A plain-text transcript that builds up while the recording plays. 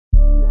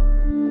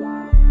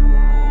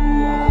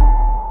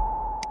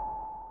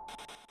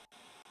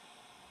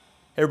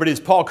Everybody,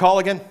 it's Paul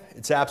Colligan.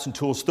 It's Apps and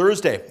Tools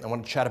Thursday. I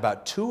want to chat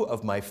about two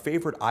of my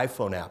favorite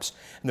iPhone apps,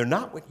 and they're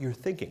not what you're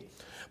thinking.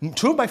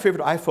 Two of my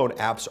favorite iPhone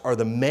apps are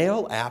the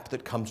Mail app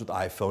that comes with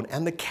iPhone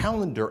and the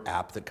Calendar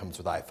app that comes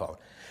with iPhone.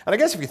 And I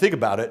guess if you think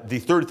about it, the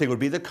third thing would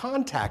be the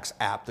Contacts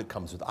app that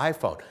comes with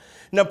iPhone.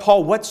 Now,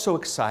 Paul, what's so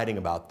exciting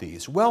about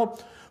these? Well,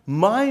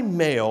 my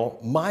Mail,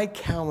 my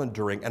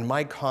calendaring, and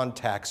my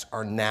contacts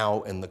are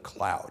now in the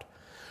cloud.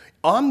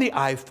 On the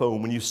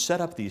iPhone, when you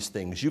set up these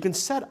things, you can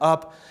set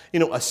up,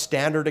 a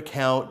standard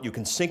account, you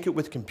can sync it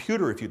with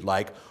computer if you'd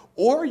like,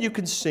 or you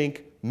can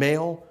sync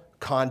Mail,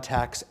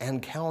 Contacts,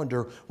 and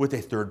Calendar with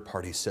a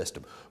third-party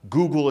system.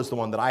 Google is the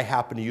one that I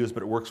happen to use,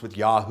 but it works with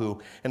Yahoo,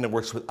 and it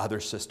works with other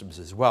systems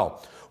as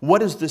well. What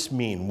does this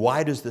mean?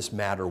 Why does this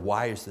matter?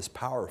 Why is this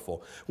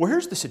powerful? Well,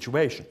 here's the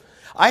situation.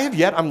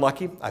 I'm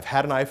lucky, I've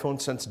had an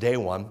iPhone since day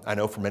one. I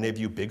know for many of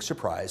you, big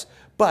surprise,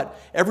 but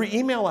every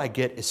email I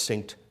get is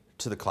synced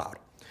to the cloud.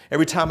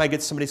 Every time I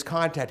get somebody's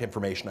contact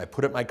information, I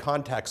put it in my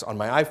contacts on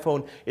my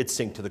iPhone, it's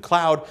synced to the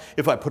cloud.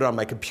 If I put it on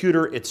my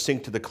computer, it's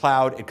synced to the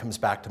cloud, it comes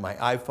back to my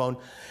iPhone.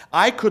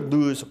 I could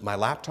lose my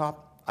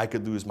laptop, I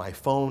could lose my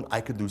phone, I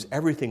could lose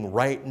everything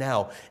right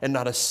now, and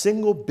not a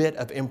single bit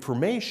of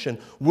information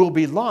will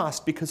be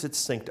lost because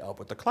it's synced up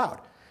with the cloud.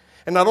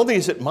 And not only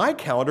is it my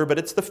calendar, but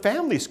it's the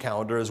family's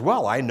calendar as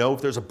well. I know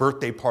if there's a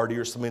birthday party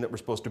or something that we're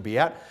supposed to be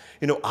at,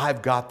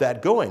 I've got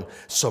that going.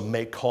 Some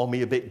may call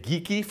me a bit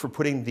geeky for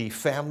putting the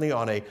family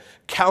on a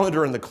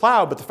calendar in the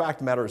cloud, but the fact of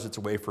the matter is it's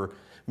a way for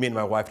me and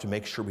my wife to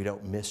make sure we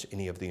don't miss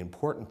any of the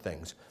important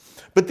things.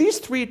 But these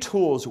three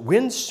tools,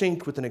 when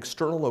synced with an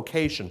external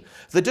location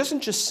that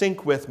doesn't just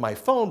sync with my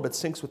phone, but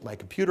syncs with my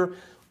computer,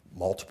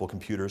 multiple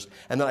computers,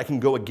 and then I can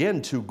go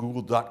again to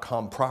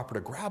google.com proper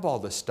to grab all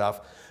this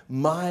stuff,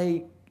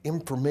 my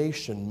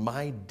information,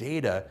 my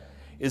data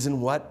is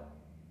in what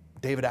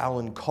David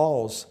Allen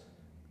calls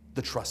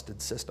the trusted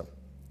system.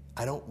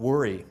 I don't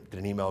worry, did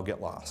an email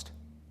get lost?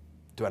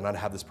 Do I not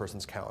have this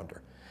person's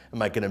calendar?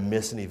 Am I going to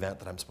miss an event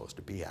that I'm supposed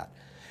to be at?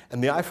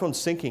 And the iPhone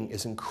syncing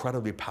is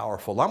incredibly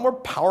powerful. A lot more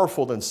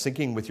powerful than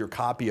syncing with your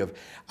copy of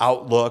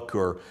Outlook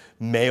or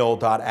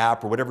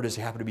Mail.app or whatever it is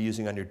you happen to be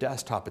using on your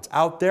desktop. It's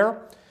out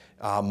there.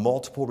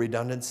 Multiple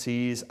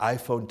redundancies.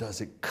 iPhone does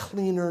it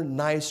cleaner,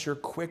 nicer,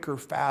 quicker,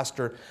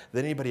 faster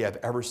than anybody I've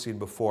ever seen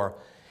before.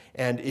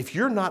 And if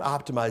you're not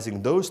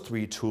optimizing those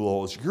three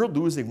tools, you're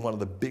losing one of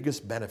the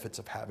biggest benefits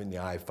of having the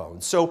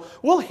iPhone. So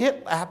we'll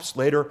hit apps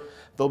later.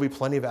 There'll be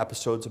plenty of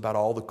episodes about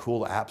all the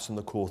cool apps and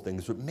the cool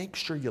things, but make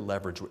sure you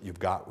leverage what you've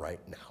got right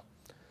now.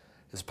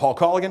 This is Paul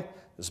Colligan.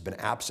 This has been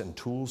Apps and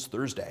Tools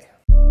Thursday.